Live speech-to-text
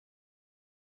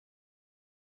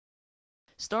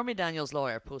Stormy Daniels'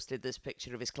 lawyer posted this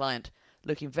picture of his client,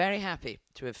 looking very happy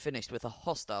to have finished with a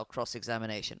hostile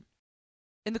cross-examination.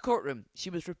 In the courtroom,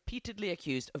 she was repeatedly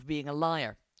accused of being a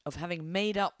liar, of having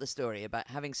made up the story about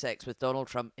having sex with Donald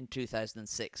Trump in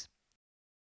 2006.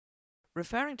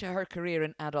 Referring to her career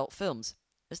in adult films,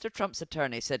 Mr. Trump's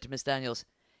attorney said to Ms. Daniels,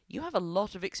 "You have a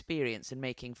lot of experience in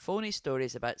making phony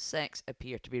stories about sex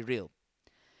appear to be real."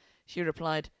 She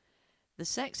replied, "The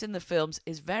sex in the films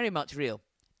is very much real,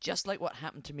 just like what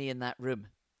happened to me in that room,"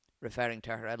 referring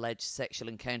to her alleged sexual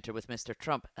encounter with Mr.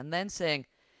 Trump, and then saying,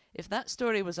 "If that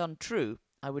story was untrue,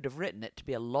 I would have written it to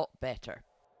be a lot better."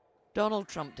 Donald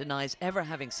Trump denies ever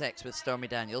having sex with Stormy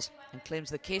Daniels and claims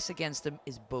the case against him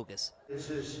is bogus. This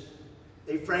is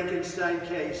a Frankenstein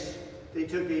case. They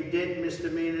took a dead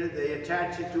misdemeanor, they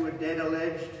attached it to a dead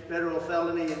alleged federal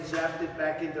felony and zapped it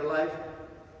back into life.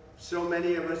 So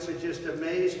many of us are just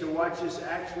amazed to watch this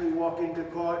actually walk into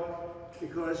court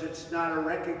because it's not a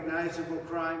recognizable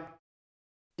crime.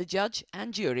 The judge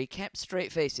and jury kept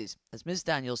straight faces as Ms.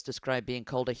 Daniels described being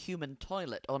called a human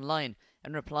toilet online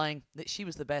and replying that she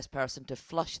was the best person to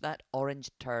flush that orange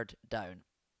turd down.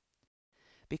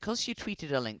 Because she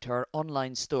tweeted a link to her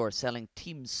online store selling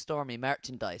Team Stormy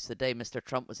merchandise the day Mr.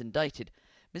 Trump was indicted,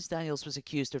 Ms. Daniels was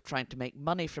accused of trying to make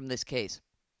money from this case.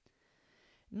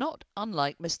 "Not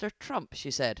unlike Mr. Trump," she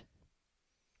said.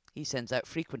 He sends out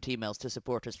frequent emails to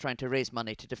supporters trying to raise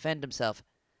money to defend himself.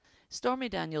 Stormy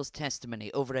Daniels'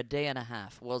 testimony over a day and a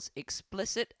half was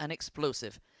explicit and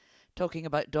explosive, talking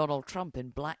about Donald Trump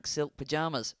in black silk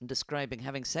pajamas and describing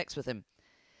having sex with him.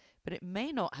 But it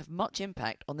may not have much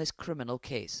impact on this criminal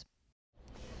case.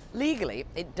 Legally,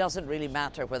 it doesn't really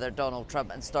matter whether Donald Trump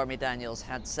and Stormy Daniels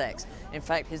had sex. In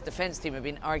fact, his defense team have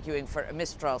been arguing for a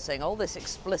mistrial, saying all this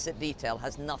explicit detail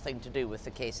has nothing to do with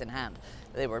the case in hand.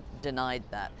 They were denied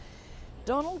that.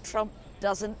 Donald Trump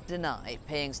doesn't deny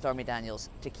paying Stormy Daniels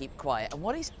to keep quiet, and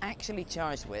what he's actually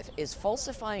charged with is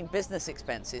falsifying business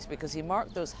expenses because he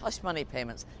marked those hush money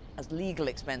payments as legal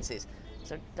expenses,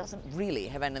 so it doesn't really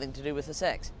have anything to do with the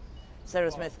sex.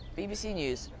 Sarah Smith, BBC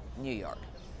News, New York.